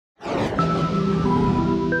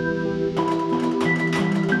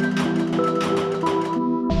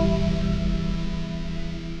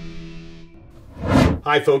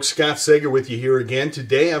Hi folks, Scott Sager with you here again.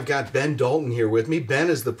 Today I've got Ben Daulton here with me. Ben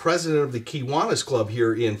is the president of the Kiwanis Club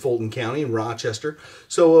here in Fulton County in Rochester.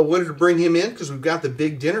 So I wanted to bring him in because we've got the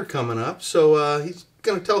big dinner coming up. So he's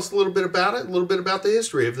going to tell us a little bit about it, a little bit about the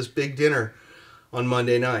history of this big dinner on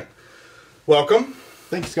Monday night. Welcome.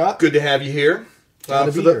 Thanks, Scott. Good to have you here.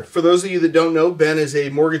 For those of you that don't know, Ben is a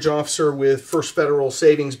mortgage officer with First Federal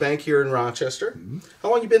Savings Bank here in Rochester. Mm-hmm. How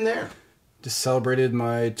long have you been there? Just celebrated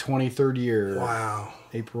my 23rd year. Wow.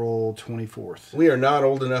 April 24th. We are not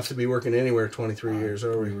old enough to be working anywhere 23 years,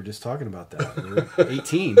 are we? We were just talking about that. We're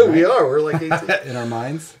 18, right? We are. We're like 18. In our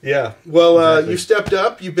minds. Yeah. Well, exactly. You stepped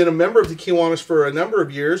up. You've been a member of the Kiwanis for a number of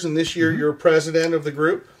years, and this year you're president of the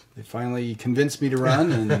group. They finally convinced me to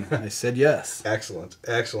run, and I said yes. Excellent.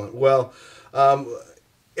 Excellent. Well,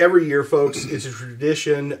 every year, folks, it's a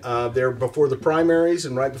tradition there before the primaries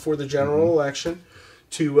and right before the general election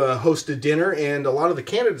to host a dinner, and a lot of the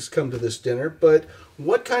candidates come to this dinner. But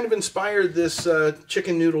what kind of inspired this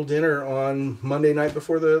chicken noodle dinner on Monday night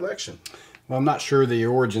before the election? Well, I'm not sure the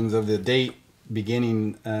origins of the date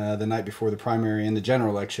beginning the night before the primary and the general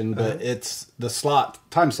election, but it's the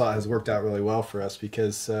time slot has worked out really well for us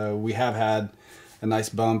because we have had a nice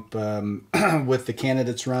bump with the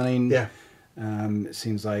candidates running. Yeah. It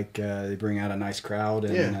seems like they bring out a nice crowd,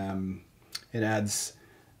 and it adds...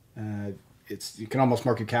 you can almost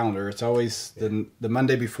mark your calendar. It's always the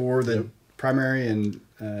Monday before the primary and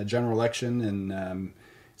general election, and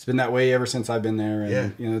it's been that way ever since I've been there.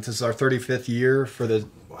 And this is our 35th year for the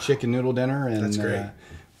chicken noodle dinner, and that's great.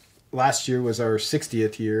 Last year was our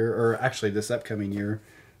 60th year, or actually this upcoming year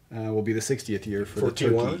will be the 60th year for the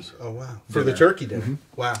turkey. Oh wow! For the turkey dinner.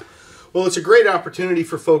 Wow. Well, it's a great opportunity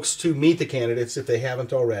for folks to meet the candidates if they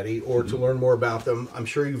haven't already, or to learn more about them. I'm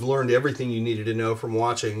sure you've learned everything you needed to know from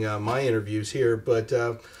watching my interviews here, but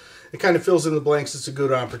it kind of fills in the blanks. It's a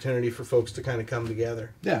good opportunity for folks to kind of come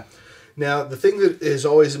together. Yeah. Now, the thing that has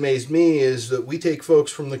always amazed me is that we take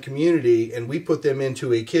folks from the community and we put them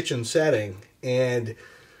into a kitchen setting. And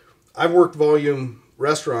I've worked volume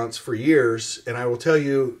restaurants for years, and I will tell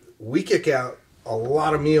you, we kick out a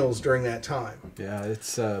lot of meals during that time. Yeah,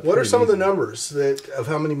 it's what are some of the numbers of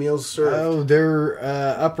how many meals served? Oh, they're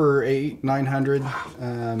upper 800-900.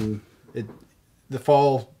 Wow. The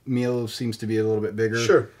fall meal seems to be a little bit bigger.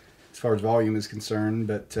 Sure. As far as volume is concerned,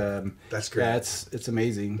 but that's great. Yeah, it's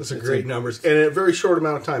amazing. Those are great numbers, and in a very short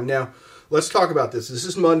amount of time. Now, let's talk about this. This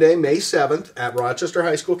is Monday, May 7th at Rochester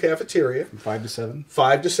High School Cafeteria. From 5 to 7.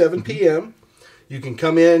 5 to 7 p.m. You can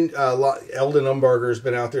come in. Eldon Umbarger has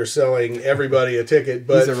been out there selling everybody a ticket.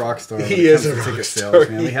 But he's a rock star. He is a rock star.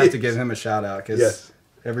 Man. We have to give him a shout out because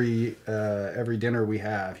every dinner we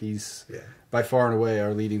have, he's by far and away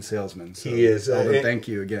our leading salesman. So, he is. Eldon, thank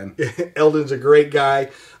you again. Eldon's a great guy.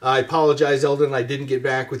 I apologize, Eldon. I didn't get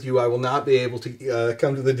back with you. I will not be able to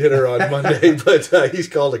come to the dinner on Monday, but he's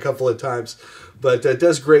called a couple of times. But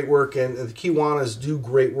does great work, and the Kiwanis do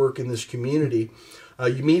great work in this community.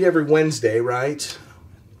 You meet every Wednesday, right?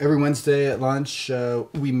 Every Wednesday at lunch.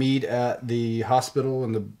 We meet at the hospital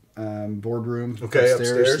in the boardroom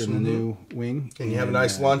upstairs in the new wing. And you have a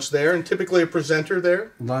nice lunch there, and typically a presenter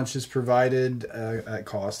there? Lunch is provided at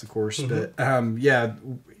cost, of course. But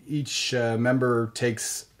each member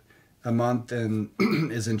takes a month and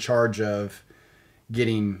is in charge of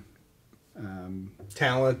getting...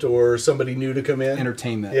 talent or somebody new to come in?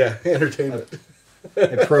 Entertainment. Yeah, entertainment.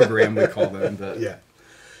 A program, we call them. But yeah.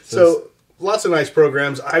 So lots of nice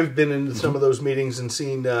programs. I've been in some of those meetings and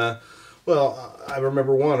seen, I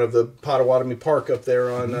remember one of the Potawatomi Park up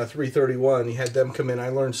there on 331. You had them come in. I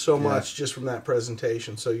learned so much just from that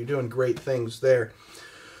presentation. So you're doing great things there.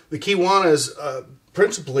 The Kiwanis,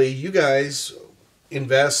 principally, you guys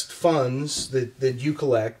invest funds that you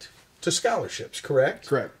collect to scholarships, correct?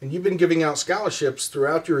 Correct. And you've been giving out scholarships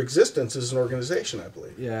throughout your existence as an organization, I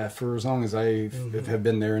believe. Yeah, for as long as I have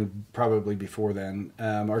been there, and probably before then.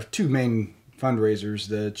 Our two main fundraisers,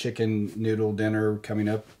 the chicken noodle dinner coming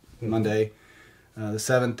up Monday, the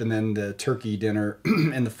 7th, and then the turkey dinner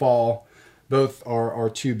in the fall. Both are our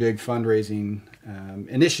two big fundraising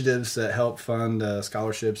initiatives that help fund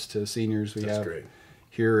scholarships to seniors we have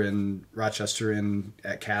here in Rochester and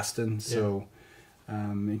at Caston. So.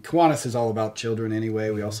 Kiwanis is all about children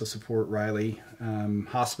anyway. We also support Riley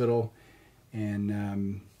Hospital,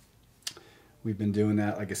 and we've been doing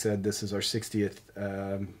that. Like I said, this is our 60th.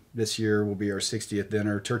 This year will be our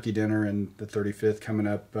 60th turkey dinner, and the 35th coming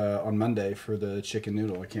up on Monday for the chicken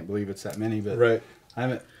noodle. I can't believe it's that many, but I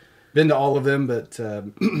haven't been to all of them, but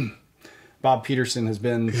Bob Peterson has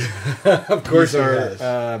been, of course,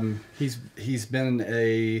 he's been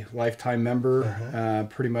a lifetime member,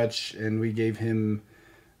 pretty much, and we gave him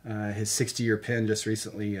his 60-year pin just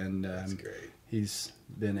recently, and That's great. He's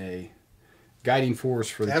been a guiding force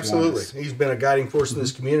for the Absolutely. Kiwanis. He's been a guiding force in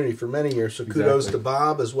this community for many years. So kudos to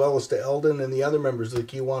Bob as well as to Eldon and the other members of the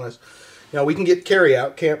Kiwanis. Now, we can get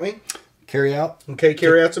carry-out, can't we? Carry-out. Okay,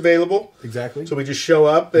 carry-out's available. Exactly. So we just show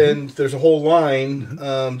up, and there's a whole line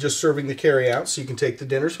just serving the carry-out, so you can take the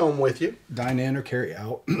dinners home with you. Dine in or carry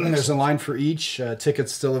out. There's a line for each.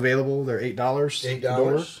 Tickets still available. They're $8.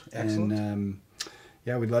 $8. Excellent. And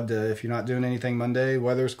yeah, we'd love to, if you're not doing anything Monday,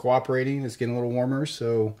 weather's cooperating. It's getting a little warmer,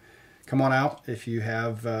 so come on out if you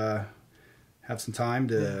have some time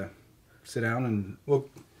to sit down and... Well,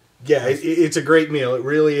 yeah, it's a great meal. It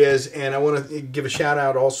really is. And I want to give a shout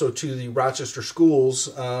out also to the Rochester schools.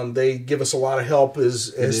 They give us a lot of help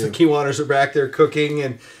as the Kiwanis are back there cooking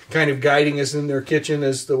and kind of guiding us in their kitchen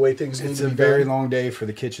as the way things need to be done. It's a very long day for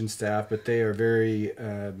the kitchen staff, but they are very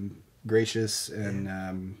gracious,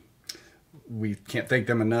 and we can't thank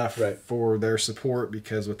them enough for their support,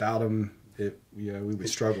 because without them, we would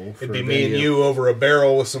struggle. It'd be me and you over a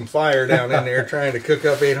barrel with some fire down in there trying to cook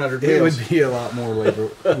up 800 meals. It would be a lot more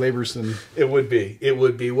laborsome. It would be. It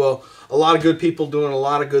would be. Well, a lot of good people doing a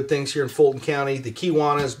lot of good things here in Fulton County. The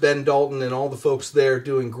Kiwanis, Ben Daulton, and all the folks there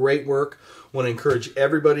doing great work. Want to encourage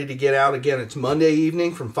everybody to get out. Again, it's Monday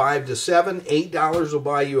evening from 5 to 7. $8 will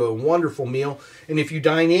buy you a wonderful meal. And if you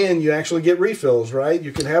dine in, you actually get refills, right?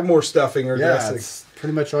 You can have more stuffing or dressing. It's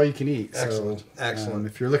pretty much all you can eat. Excellent. So, Excellent.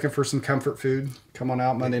 If you're looking for some comfort food, come on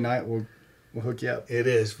out Monday night. We'll hook you up. It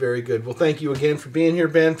is. Very good. Well, thank you again for being here,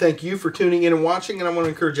 Ben. Thank you for tuning in and watching. And I want to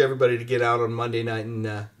encourage everybody to get out on Monday night and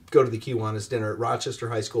go to the Kiwanis dinner at Rochester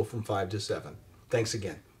High School from 5 to 7. Thanks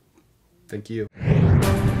again. Thank you.